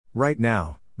Right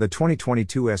now, the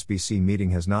 2022 SBC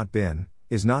meeting has not been,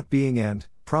 is not being and,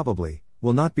 probably,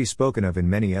 will not be spoken of in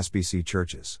many SBC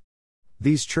churches.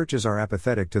 These churches are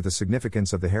apathetic to the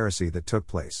significance of the heresy that took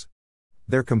place.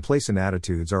 Their complacent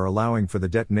attitudes are allowing for the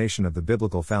detonation of the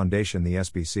biblical foundation, the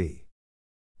SBC.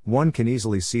 One can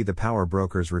easily see the power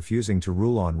brokers refusing to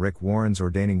rule on Rick Warren's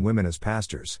ordaining women as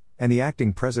pastors, and the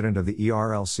acting president of the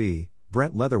ERLC,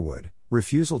 Brent Leatherwood,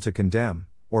 refusal to condemn,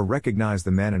 or recognize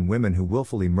the men and women who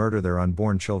willfully murder their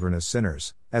unborn children as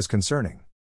sinners, as concerning.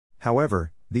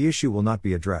 However, the issue will not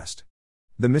be addressed.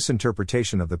 The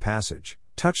misinterpretation of the passage,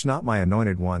 "Touch not my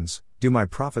anointed ones, do my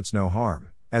prophets no harm,"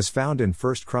 as found in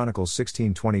 1 Chronicles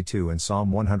 16:22 and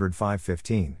Psalm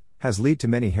 105:15, has led to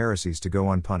many heresies to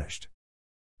go unpunished.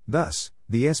 Thus,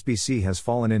 the SBC has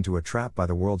fallen into a trap by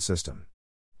the world system.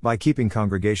 By keeping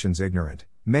congregations ignorant,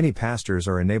 many pastors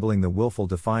are enabling the willful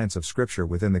defiance of Scripture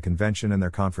within the convention and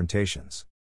their confrontations.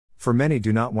 For many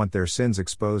do not want their sins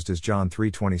exposed, as John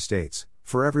 3:20 states,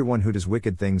 "For everyone who does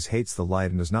wicked things hates the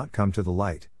light and does not come to the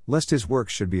light, lest his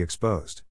works should be exposed."